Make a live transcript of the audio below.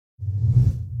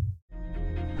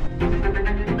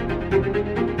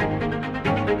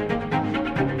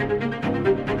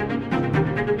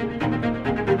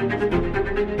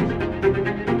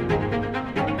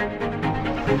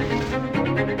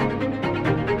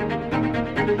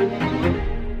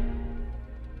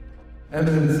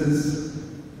Eminences,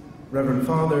 Reverend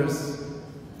Fathers,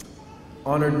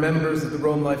 honored members of the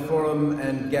Rome Life Forum,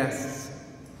 and guests,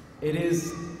 it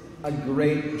is a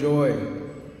great joy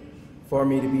for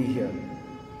me to be here.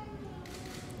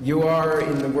 You are,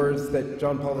 in the words that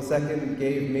John Paul II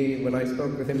gave me when I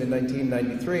spoke with him in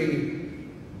 1993,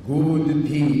 good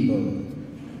people.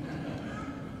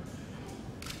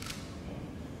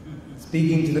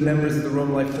 Speaking to the members of the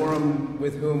Rome Life Forum,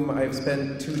 with whom I've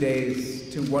spent 2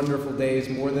 days, 2 wonderful days,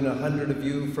 more than 100 of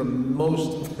you from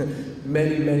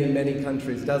many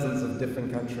countries, dozens of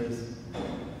different countries.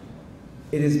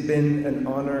 It has been an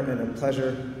honor and a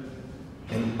pleasure,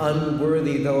 and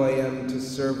unworthy though I am to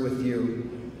serve with you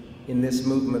in this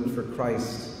movement for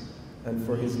Christ and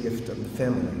for his gift of the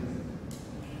family.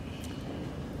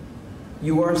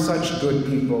 You are such good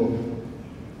people,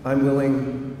 I'm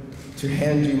willing to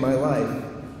hand you my life.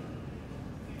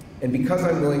 And because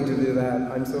I'm willing to do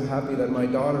that, I'm so happy that my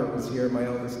daughter was here, my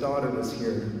eldest daughter was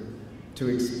here, to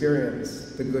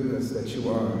experience the goodness that you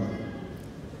are.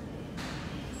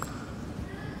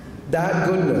 That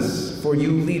goodness for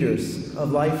you leaders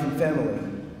of life and family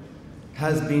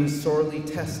has been sorely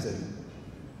tested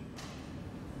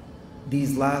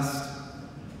this last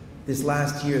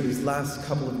year, these last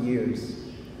couple of years.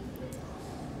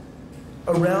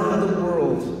 Around the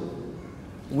world,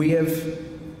 we have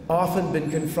often been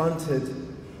confronted,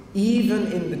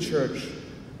 even in the church,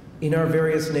 in our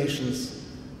various nations,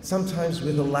 sometimes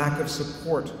with a lack of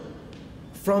support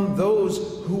from those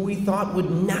who we thought would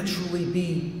naturally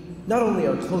be not only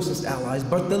our closest allies,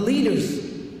 but the leaders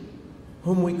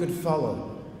whom we could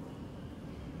follow.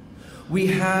 We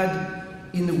had,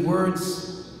 in the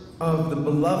words of the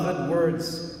beloved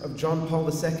words of John Paul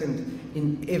II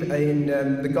in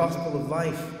the Gospel of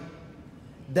Life,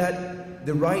 that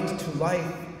the right to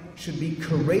life should be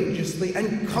courageously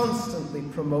and constantly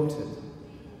promoted.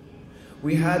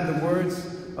 We had the words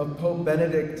of Pope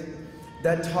Benedict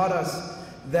that taught us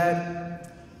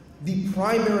that the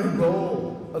primary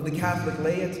role of the Catholic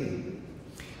laity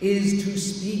is to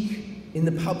speak in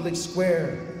the public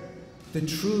square the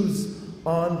truths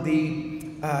on the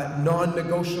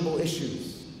non-negotiable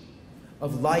issues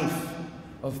of life,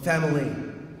 of family,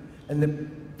 and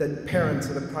that parents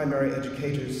are the primary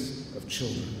educators of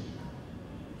children.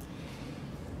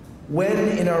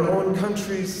 When in our own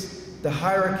countries the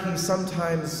hierarchy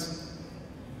sometimes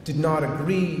did not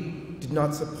agree, did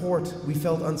not support, we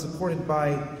felt unsupported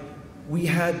by, we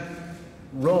had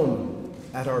Rome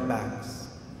at our backs.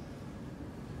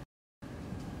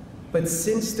 But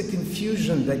since the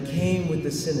confusion that came with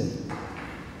the Synod,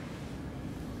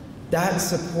 that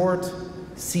support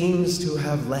seems to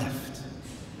have left.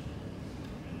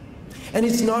 And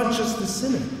it's not just the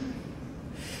Synod.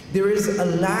 There is a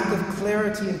lack of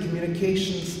clarity in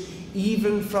communications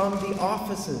even from the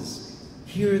offices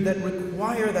here that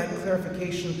require that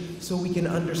clarification so we can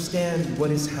understand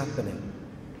what is happening.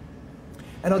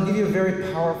 And I'll give you a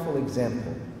very powerful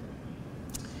example.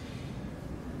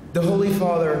 The Holy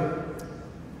Father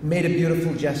made a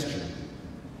beautiful gesture,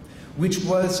 which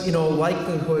was, in all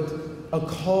likelihood, a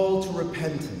call to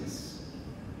repentance.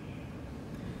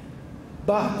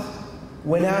 But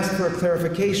when asked for a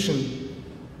clarification,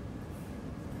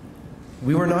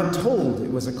 we were not told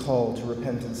it was a call to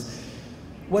repentance.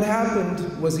 What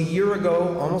happened was a year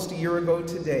ago, almost a year ago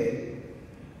today,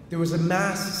 there was a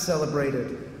mass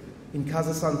celebrated in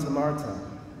Casa Santa Marta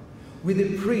with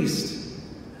a priest,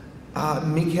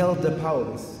 Michele de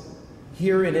Paulis,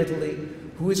 here in Italy,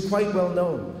 who is quite well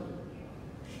known.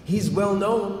 He's well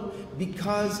known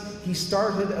because he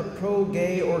started a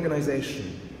pro-gay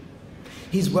organization.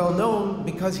 He's well known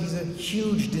because he's a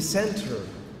huge dissenter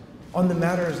on the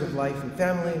matters of life and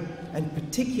family, and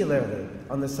particularly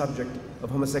on the subject of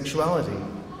homosexuality,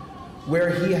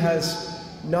 where he has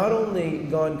not only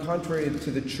gone contrary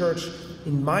to the church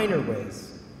in minor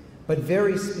ways, but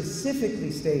very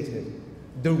specifically stated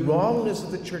the wrongness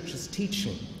of the church's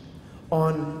teaching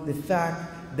on the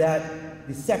fact that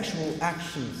the sexual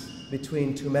actions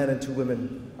between 2 men and 2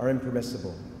 women are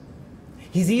impermissible.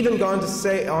 He's even gone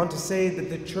on to say that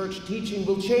the church teaching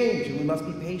will change and we must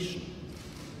be patient.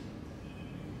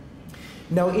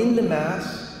 Now, in the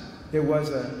Mass, there was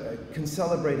a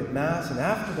concelebrated Mass, and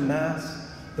after the Mass,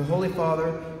 the Holy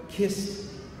Father kissed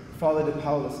Father de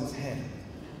Paulis' hand.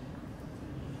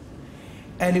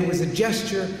 And it was a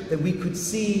gesture that we could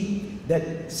see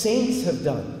that saints have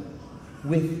done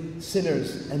with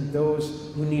sinners and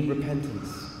those who need repentance.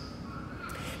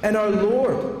 And our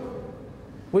Lord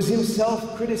was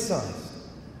himself criticized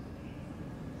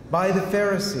by the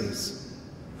Pharisees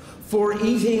for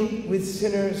eating with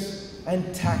sinners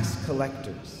and tax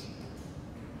collectors.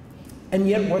 And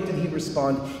yet, what did he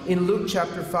respond? In Luke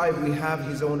chapter 5, we have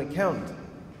his own account.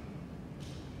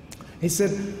 He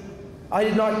said, "I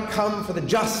did not come for the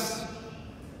just,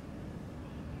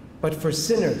 but for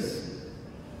sinners."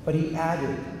 But he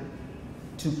added,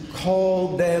 "to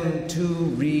call them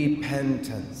to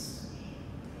repentance."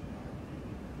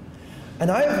 And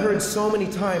I have heard so many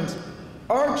times,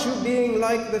 "Aren't you being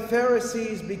like the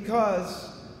Pharisees because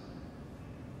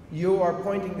you are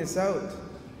pointing this out?"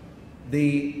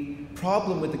 The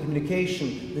problem with the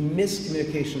communication, the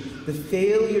miscommunication, the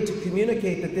failure to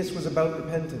communicate that this was about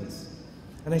repentance.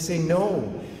 And I say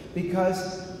no,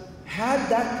 because had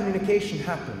that communication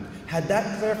happened, had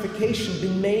that clarification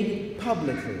been made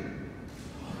publicly,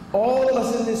 all of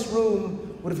us in this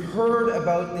room would have heard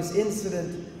about this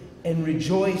incident and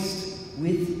rejoiced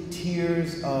with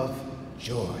tears of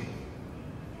joy.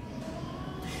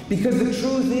 Because the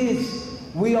truth is,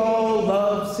 we all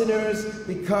love sinners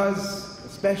because,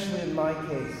 especially in my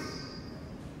case,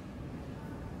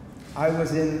 I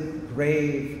was in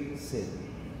grave sin.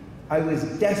 I was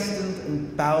destined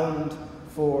and bound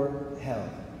for hell.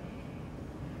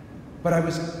 But I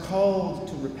was called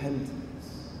to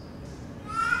repentance.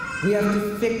 We have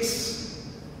to fix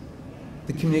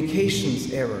the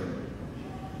communications error,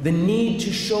 the need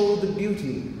to show the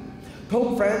beauty.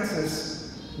 Pope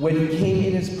Francis, when he came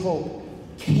in as Pope,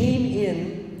 came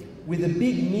in with a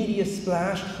big media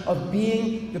splash of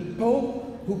being the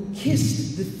Pope who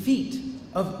kissed the feet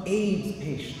of AIDS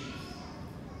patients.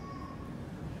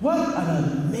 What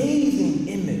an amazing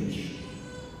image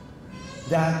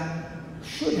that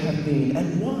should have been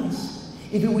and was,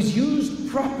 if it was used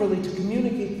properly to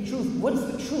communicate the truth. What's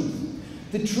the truth?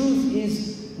 The truth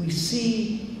is we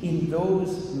see in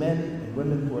those men and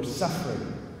women who are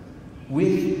suffering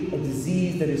with a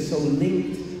disease that is so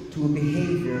linked to a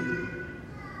behavior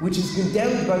which is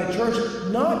condemned by the church,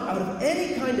 not out of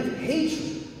any kind of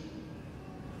hatred,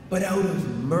 but out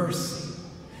of mercy.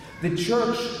 The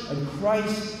church and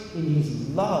Christ, in his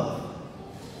love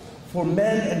for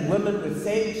men and women with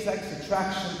same-sex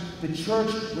attraction, the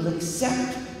church will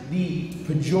accept the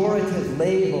pejorative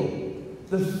label,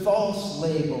 the false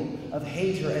label of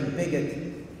hater and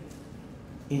bigot,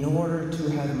 in order to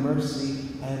have mercy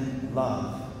and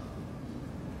love.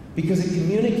 Because it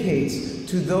communicates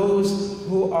to those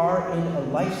who are in a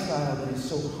lifestyle that is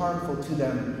so harmful to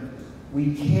them,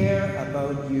 we care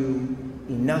about you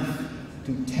enough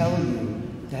to tell you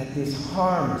that this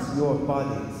harms your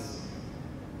bodies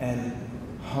and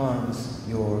harms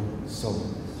your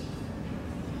souls.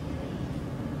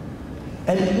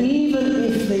 And even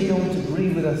if they don't agree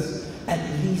with us, at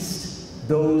least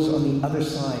those on the other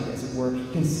side, as it were,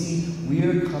 can see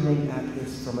we're coming at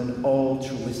this from an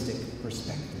altruistic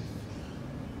perspective.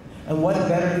 And what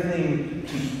better thing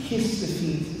to kiss the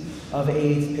feet of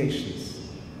AIDS patients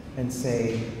and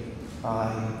say,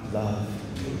 I love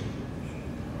you.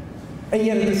 And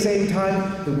yet at the same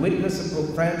time, the witness of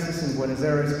Pope Francis in Buenos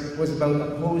Aires was about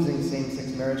opposing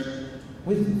same-sex marriage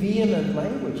with vehement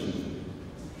language.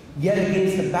 Yet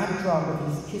against the backdrop of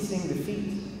his kissing the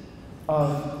feet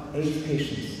of AIDS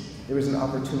patients, there was an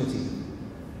opportunity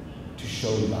to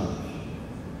show love.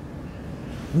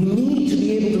 We need to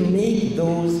be able to make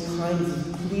those kinds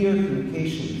of clear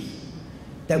communications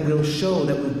that will show,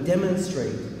 that will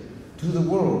demonstrate to the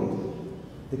world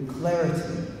the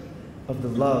clarity of the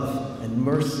love and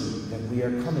mercy that we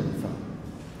are coming from.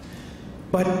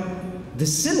 But the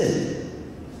Synod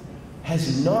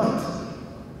has not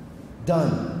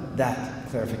done that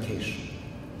clarification.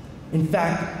 In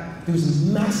fact, there was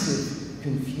massive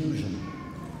confusion.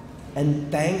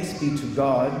 And thanks be to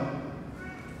God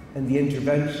and the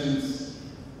interventions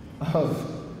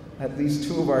of at least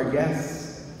two of our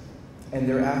guests and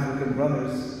their African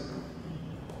brothers,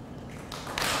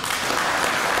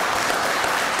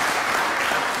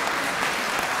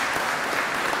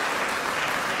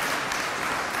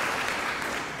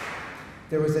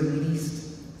 there was at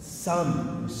least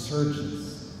some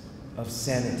resurgence of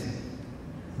sanity,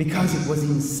 because it was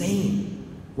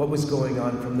insane what was going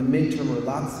on from the midterm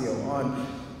relatio on.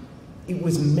 It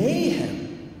was mayhem.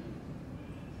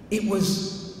 It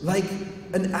was like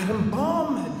an atom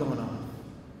bomb had gone off.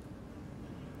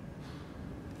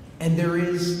 And there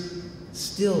is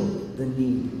still the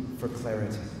need for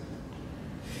clarity.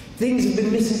 Things have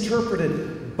been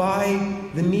misinterpreted by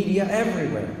the media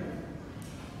everywhere.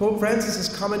 Pope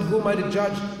Francis's comment, "Who am I to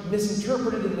judge?"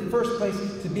 misinterpreted in the first place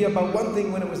to be about one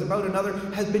thing when it was about another,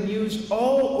 has been used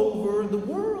all over the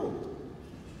world.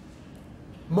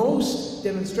 Most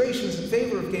demonstrations in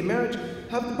favor of gay marriage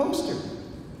have the poster.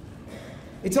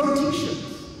 It's on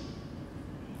t-shirts.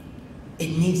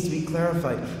 It needs to be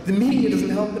clarified. The media doesn't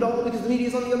help at all because the media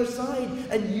is on the other side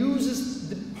and uses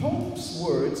the Pope's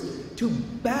words to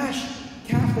bash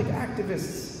Catholic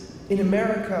activists in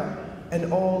America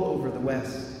and all over the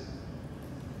West.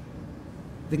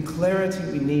 The clarity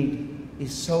we need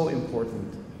is so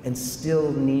important and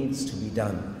still needs to be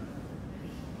done.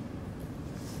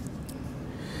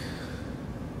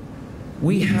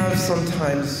 We have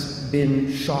sometimes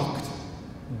been shocked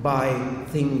by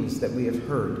things that we have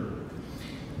heard.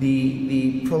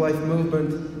 The pro-life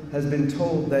movement has been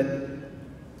told that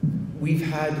we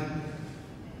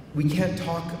can't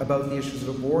talk about the issues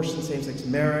of abortion, same-sex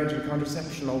marriage, and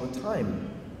contraception all the time.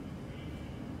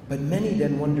 But many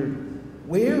then wondered,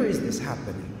 where is this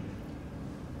happening?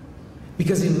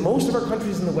 Because in most of our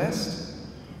countries in the West,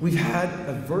 we've had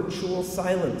a virtual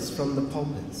silence from the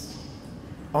pulpits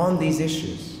on these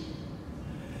issues.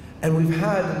 And we've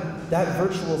had that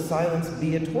virtual silence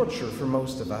be a torture for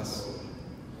most of us.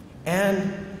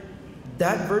 And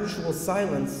that virtual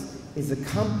silence is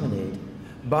accompanied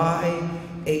by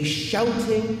a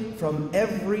shouting from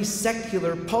every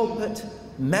secular pulpit,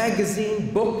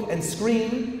 magazine, book, and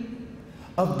screen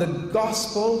of the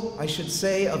gospel, I should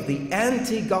say, of the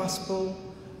anti-gospel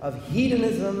of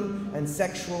hedonism and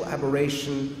sexual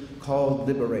aberration called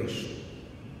liberation.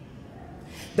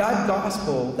 That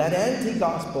gospel, that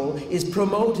anti-gospel, is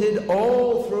promoted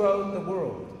all throughout the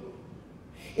world.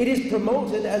 It is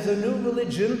promoted as a new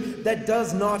religion that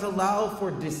does not allow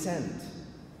for dissent.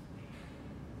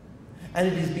 And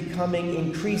it is becoming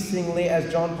increasingly,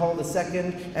 as John Paul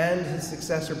II and his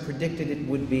successor predicted it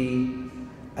would be,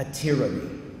 a tyranny.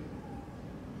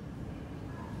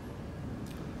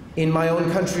 In my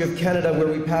own country of Canada, where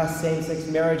we passed same-sex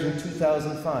marriage in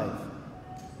 2005,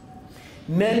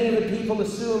 many of the people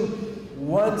assumed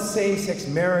once same-sex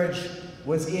marriage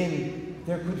was in,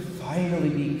 there could finally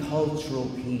be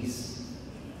cultural peace.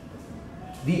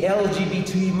 The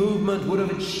LGBT movement would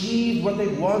have achieved what they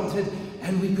wanted,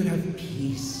 and we could have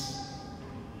peace.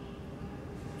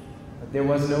 But there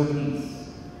was no peace.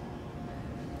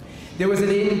 There was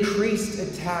an increased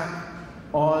attack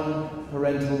on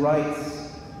parental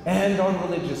rights and on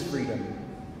religious freedom.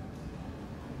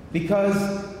 Because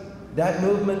that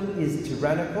movement is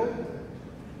tyrannical,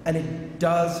 and it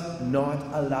does not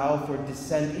allow for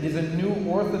dissent. It is a new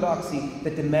orthodoxy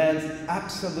that demands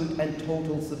absolute and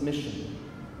total submission.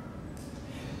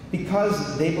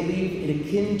 Because they believe it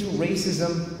akin to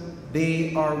racism,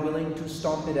 they are willing to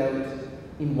stomp it out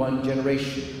in one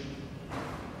generation.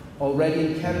 Already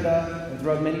in Canada and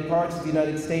throughout many parts of the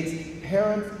United States,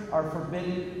 parents are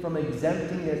forbidden from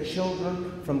exempting their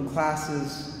children from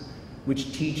classes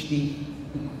which teach the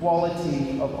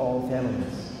equality of all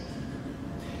families.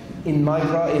 In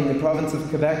the province of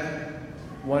Quebec,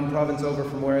 one province over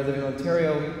from where I live in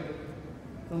Ontario,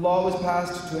 the law was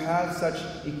passed to have such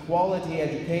equality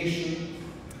education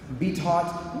be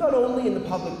taught not only in the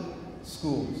public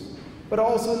schools, but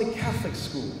also in the Catholic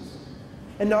schools.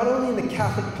 And not only in the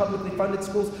Catholic publicly funded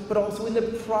schools, but also in the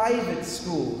private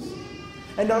schools.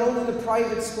 And not only in the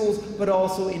private schools, but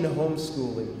also in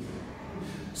homeschooling.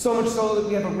 So much so that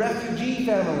we have a refugee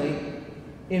family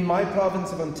in my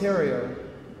province of Ontario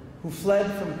who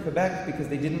fled from Quebec because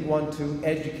they didn't want to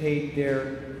educate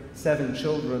their 7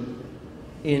 children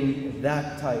in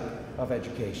that type of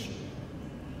education.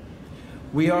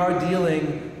 We are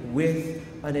dealing with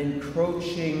an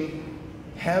encroaching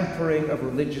hampering of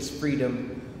religious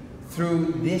freedom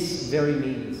through this very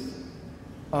means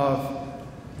of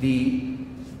the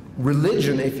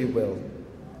religion, if you will,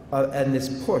 and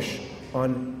this push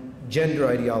on gender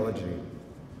ideology.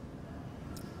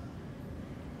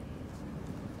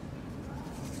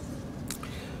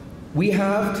 We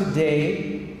have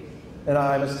today, and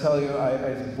I must tell you,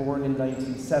 I was born in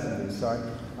 1970,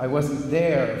 so I wasn't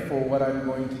there for what I'm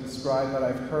going to describe, but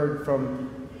I've heard from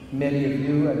many of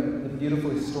you and the beautiful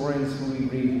historians who we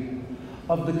read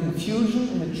of the confusion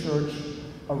in the church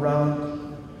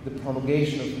around the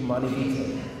promulgation of Humanae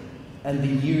Vitae and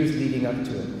the years leading up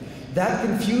to it. That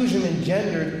confusion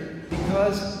engendered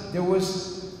because there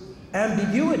was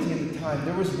ambiguity at the time.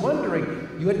 There was wondering.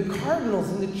 You had cardinals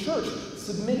in the church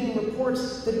submitting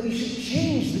reports that we should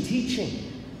change the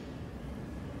teaching.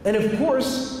 And of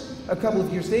course, a couple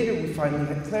of years later, we finally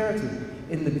had clarity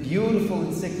in the beautiful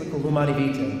encyclical Humanae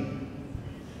Vitae.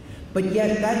 But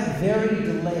yet that very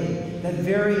delay, that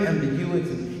very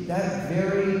ambiguity, that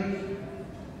very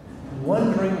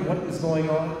wondering what was going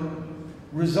on,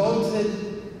 resulted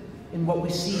in what we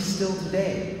see still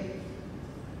today.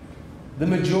 The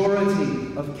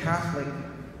majority of Catholic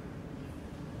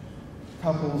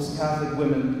couples, Catholic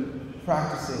women,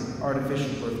 practicing artificial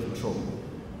birth control.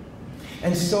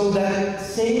 And so that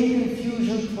same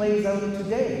confusion plays out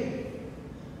today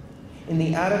in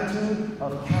the attitude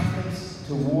of Catholics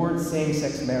towards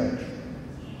same-sex marriage.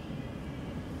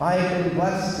 I have been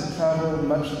blessed to travel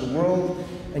much of the world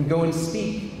and go and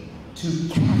speak to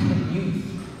Catholic youth.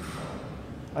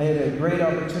 I had a great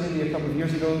opportunity a couple of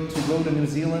years ago to go to New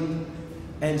Zealand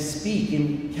and speak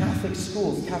in Catholic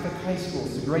schools, Catholic high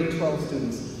schools, to grade 12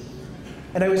 students.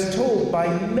 And I was told by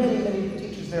many, many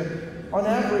teachers there, on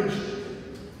average,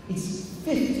 it's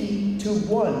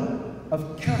 50-1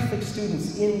 of Catholic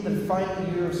students in the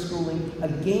final year of schooling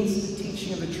against the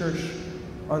teaching of the Church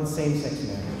on same-sex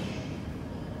marriage.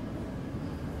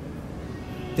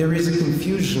 There is a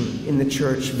confusion in the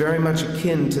Church very much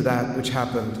akin to that which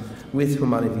happened with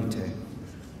Humanae Vitae.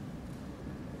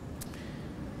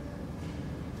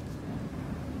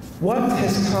 What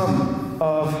has come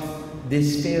of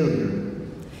this failure?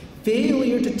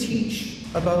 Failure to teach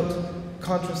about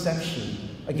contraception,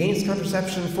 against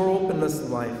contraception, for openness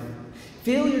of life.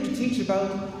 Failure to teach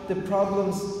about the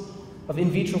problems of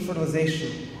in vitro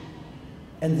fertilization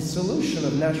and the solution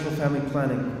of natural family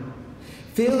planning.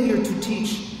 Failure to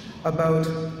teach about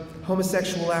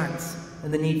homosexual acts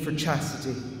and the need for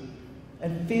chastity.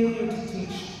 And failure to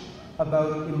teach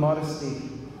about immodesty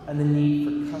and the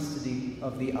need for custody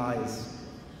of the eyes.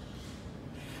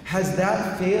 Has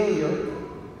that failure,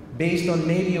 based on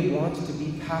maybe a want to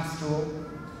be pastoral,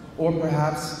 or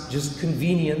perhaps just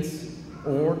convenience,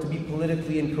 or to be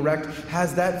politically incorrect,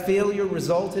 has that failure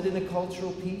resulted in a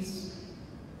cultural peace?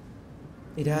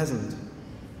 It hasn't.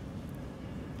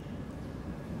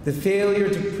 The failure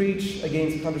to preach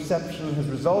against contraception has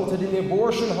resulted in the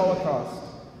abortion holocaust.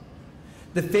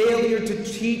 The failure to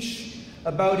teach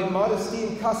about immodesty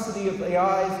and custody of the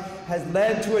eyes has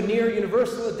led to a near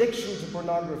universal addiction to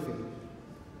pornography.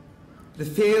 The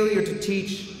failure to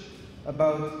teach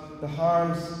about the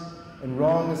harms and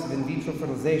wrongness of in vitro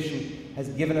fertilization has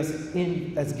given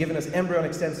us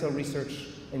embryonic stem cell research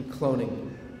and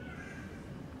cloning.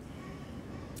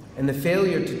 And the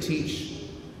failure to teach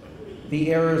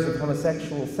the errors of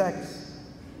homosexual sex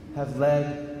have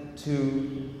led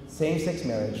to same-sex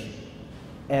marriage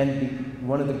and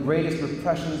one of the greatest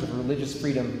repressions of religious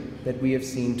freedom that we have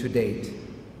seen to date.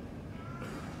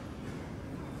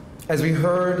 As we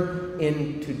heard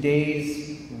in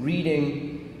today's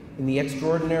reading in the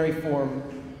extraordinary form,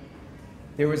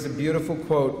 there was a beautiful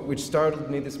quote which startled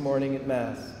me this morning at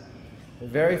Mass. The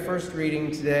very first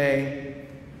reading today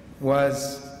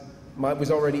was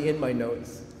already in my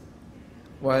notes,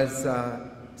 was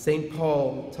St.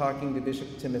 Paul talking to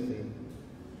Bishop Timothy.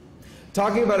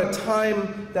 Talking about a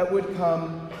time that would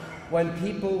come when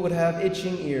people would have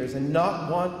itching ears and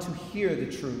not want to hear the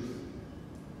truth,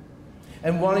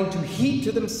 and wanting to heap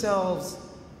to themselves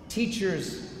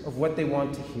teachers of what they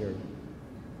want to hear.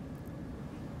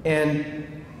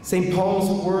 And St.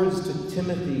 Paul's words to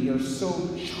Timothy are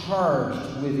so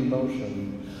charged with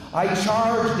emotion. I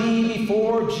charge thee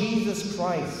before Jesus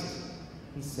Christ,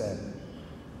 he said,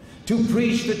 to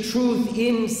preach the truth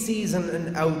in season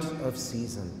and out of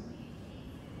season.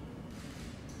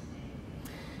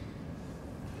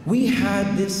 We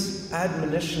had this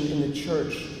admonition in the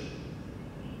Church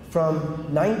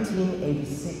from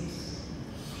 1986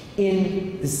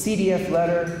 in the CDF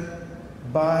letter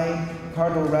by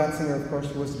Cardinal Ratzinger, of course,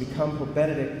 who was to become Pope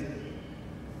Benedict.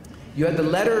 You had the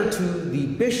letter to the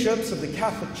bishops of the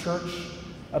Catholic Church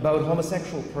about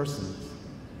homosexual persons.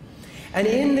 And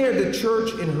in there, the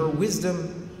Church, in her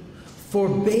wisdom,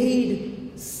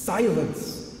 forbade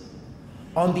silence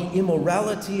on the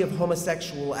immorality of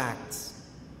homosexual acts.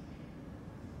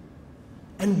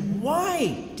 And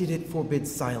why did it forbid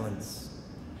silence?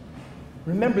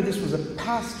 Remember, this was a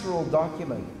pastoral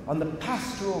document on the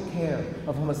pastoral care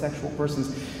of homosexual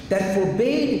persons that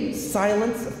forbade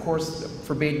silence, of course,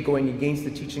 forbade going against the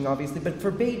teaching, obviously, but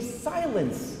forbade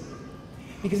silence.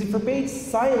 Because it forbade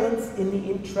silence in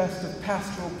the interest of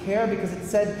pastoral care, because it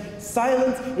said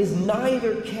silence is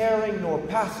neither caring nor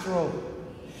pastoral,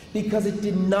 because it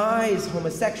denies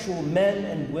homosexual men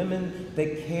and women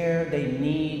the care they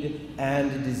need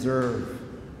and deserve.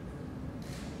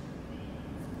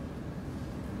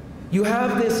 You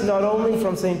have this not only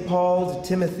from St. Paul to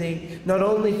Timothy, not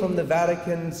only from the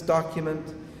Vatican's document,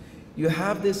 you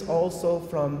have this also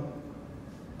from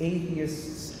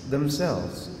atheists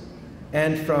themselves,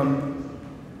 and from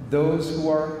those who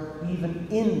are even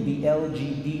in the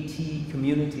LGBT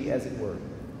community, as it were.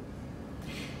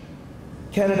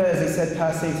 Canada, as I said,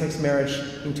 passed same-sex marriage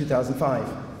in 2005.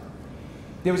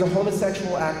 There was a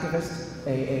homosexual activist,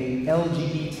 a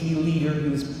LGBT leader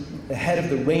who was the head of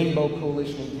the Rainbow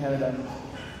Coalition in Canada.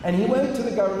 And he went to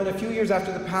the government a few years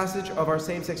after the passage of our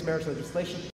same-sex marriage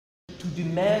legislation to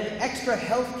demand extra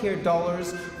healthcare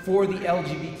dollars for the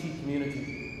LGBT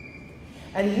community.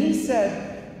 And he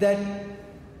said that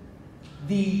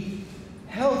the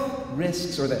health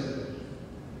risks, or that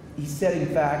he said,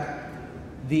 in fact,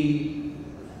 the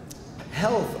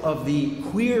health of the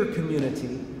queer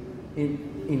community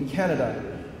in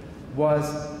Canada was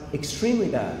extremely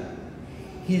bad.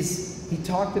 He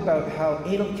talked about how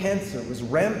anal cancer was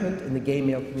rampant in the gay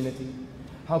male community,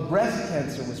 how breast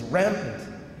cancer was rampant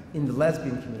in the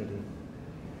lesbian community.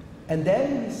 And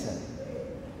then he said,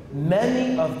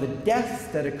 many of the deaths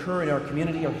that occur in our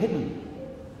community are hidden.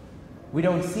 We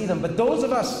don't see them, but those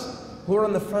of us who are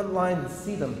on the front line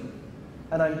see them.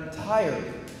 And I'm tired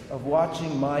of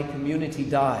watching my community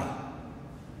die.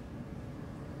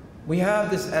 We have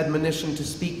this admonition to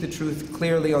speak the truth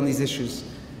clearly on these issues,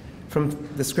 from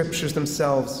the scriptures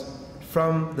themselves,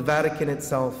 from the Vatican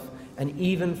itself, and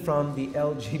even from the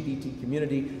LGBT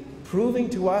community, proving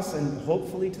to us and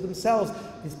hopefully to themselves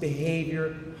this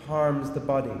behavior harms the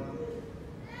body.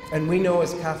 And we know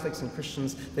as Catholics and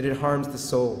Christians that it harms the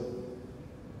soul.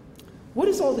 What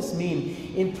does all this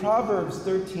mean? In Proverbs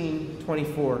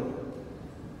 13:24,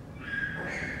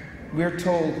 we're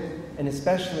told, and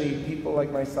especially people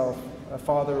like myself, a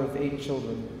father of 8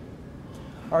 children,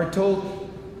 are told,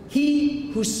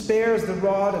 he who spares the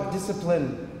rod of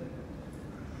discipline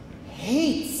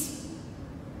hates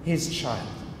his child.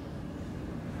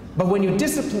 But when you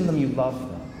discipline them, you love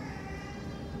them.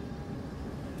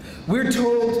 We're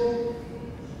told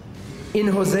in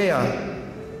Hosea,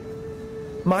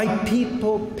 my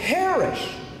people perish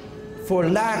for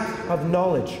lack of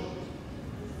knowledge.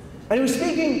 And he was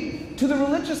speaking to the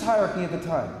religious hierarchy at the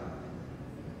time.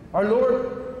 Our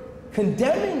Lord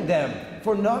condemning them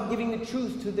for not giving the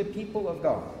truth to the people of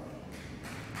God.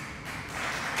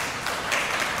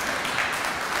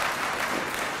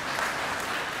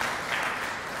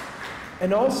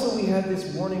 And also we had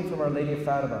this warning from Our Lady of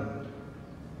Fatima,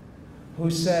 who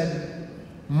said,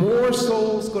 more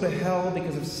souls go to hell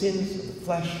because of sins of the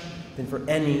flesh than for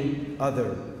any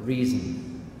other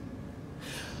reason.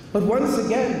 But once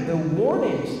again, the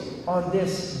warnings on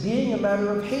this being a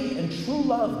matter of hate and true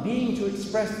love, being to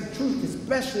express the truth,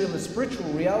 especially on the spiritual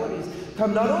realities,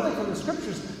 come not only from the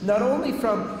scriptures, not only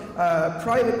from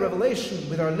private revelation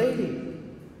with Our Lady,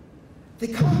 they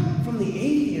come from the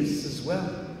atheists as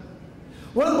well.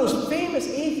 One of the most famous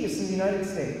atheists in the United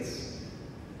States,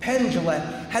 Penn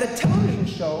Jillette, had a television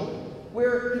show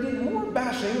where he did more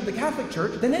bashing of the Catholic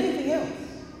Church than anything else.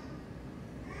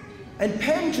 And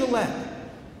Penn Jillette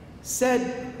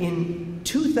said in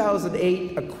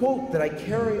 2008 a quote that I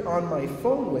carry on my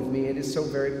phone with me. It is so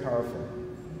very powerful.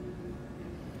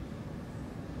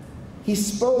 He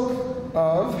spoke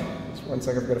of, just one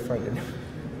second, I've got to find it.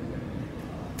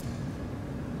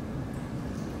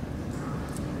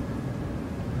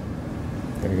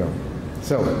 There we go.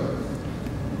 So,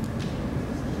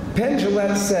 Penn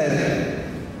Jillette said,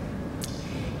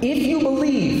 if you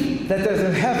believe that there's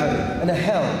a heaven and a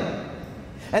hell,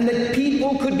 and that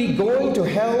people could be going to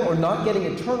hell or not getting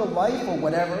eternal life or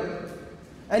whatever,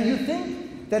 and you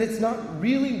think that it's not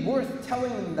really worth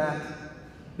telling them that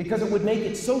because it would make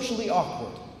it socially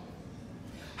awkward,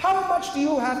 how much do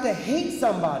you have to hate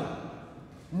somebody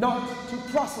not to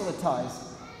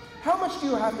proselytize? How much do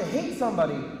you have to hate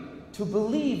somebody to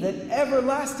believe that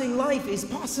everlasting life is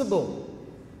possible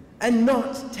and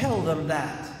not tell them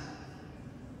that?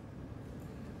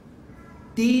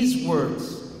 These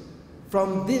words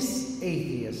from this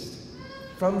atheist,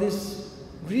 from this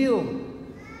real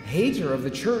hater of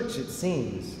the church, it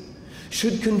seems,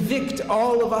 should convict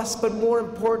all of us, but more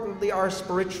importantly, our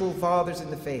spiritual fathers in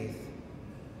the faith,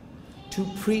 to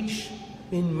preach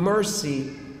in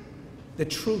mercy the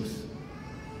truth,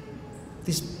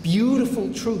 this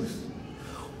beautiful truth.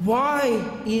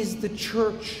 Why is the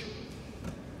church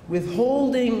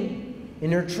withholding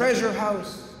in her treasure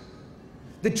house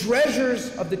the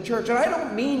treasures of the church? And I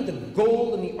don't mean the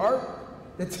gold and the art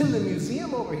that's in the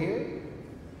museum over here.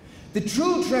 The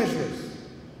true treasures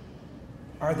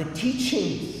are the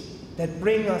teachings that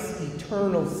bring us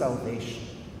eternal salvation.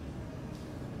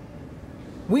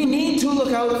 We need to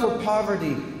look out for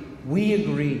poverty. We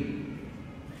agree.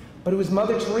 But it was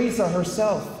Mother Teresa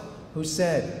herself who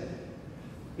said,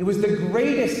 it was the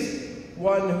greatest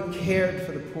one who cared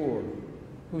for the poor,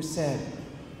 who said,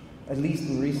 at least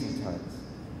in recent times,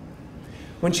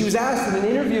 when she was asked in an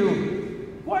interview,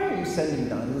 why are you sending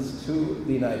nuns to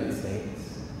the United States?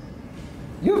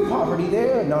 You have poverty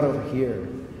there, not over here.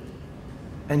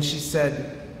 And she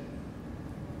said,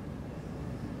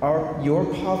 your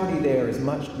poverty there is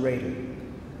much greater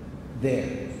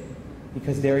there,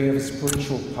 because there you have a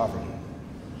spiritual poverty,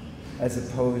 as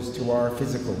opposed to our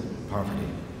physical poverty.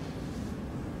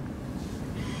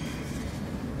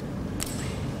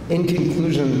 In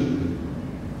conclusion,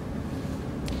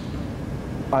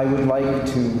 I would like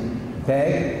to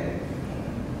beg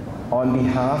on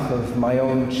behalf of my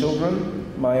own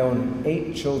children, my own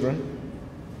 8 children,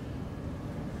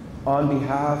 on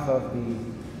behalf of the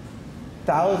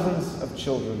thousands of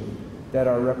children that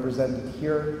are represented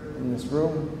here in this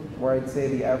room, where I'd say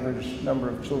the average number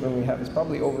of children we have is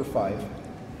probably over 5,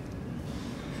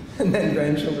 and then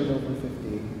grandchildren over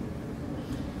 15.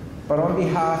 But on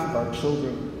behalf of our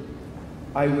children,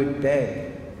 I would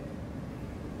beg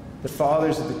the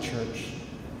fathers of the church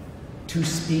to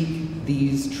speak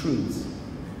these truths,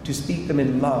 to speak them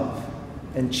in love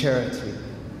and charity,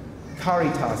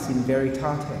 caritas in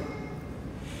veritate,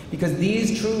 because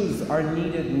these truths are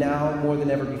needed now more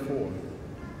than ever before.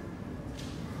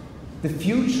 The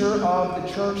future of the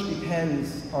church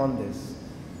depends on this.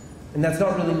 And that's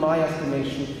not really my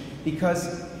estimation,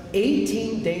 because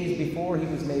 18 days before he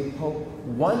was made Pope,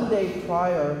 1 day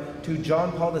prior to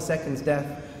John Paul II's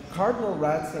death, Cardinal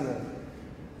Ratzinger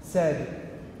said,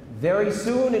 "Very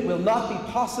soon it will not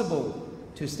be possible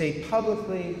to state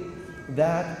publicly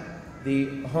that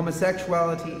the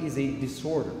homosexuality is a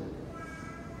disorder."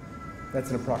 That's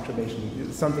an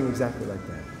approximation, something exactly like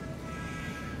that.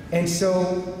 And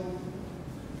so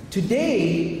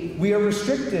today we are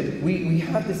restricted. We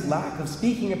have this lack of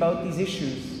speaking about these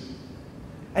issues.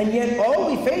 And yet all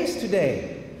we face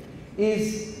today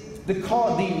is the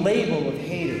label of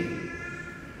hater,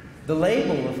 the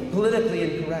label of politically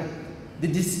incorrect, the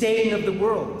disdain of the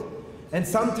world, and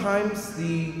sometimes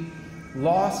the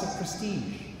loss of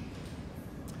prestige.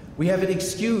 We have it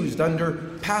excused under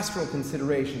pastoral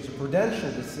considerations or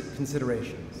prudential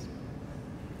considerations.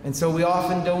 And so we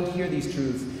often don't hear these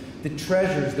truths. The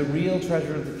treasures, the real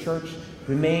treasure of the church,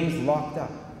 remains locked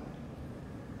up.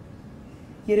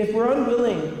 Yet if we're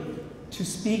unwilling to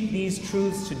speak these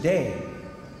truths today,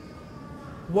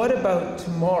 what about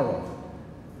tomorrow,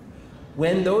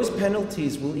 when those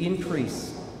penalties will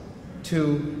increase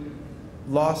to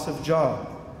loss of job,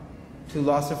 to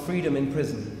loss of freedom in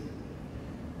prison,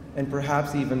 and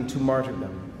perhaps even to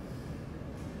martyrdom?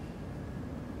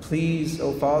 Please,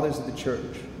 O fathers of the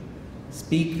church,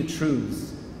 speak the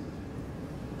truths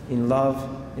in love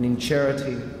and in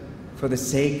charity for the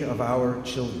sake of our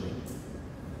children.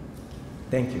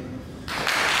 Thank you.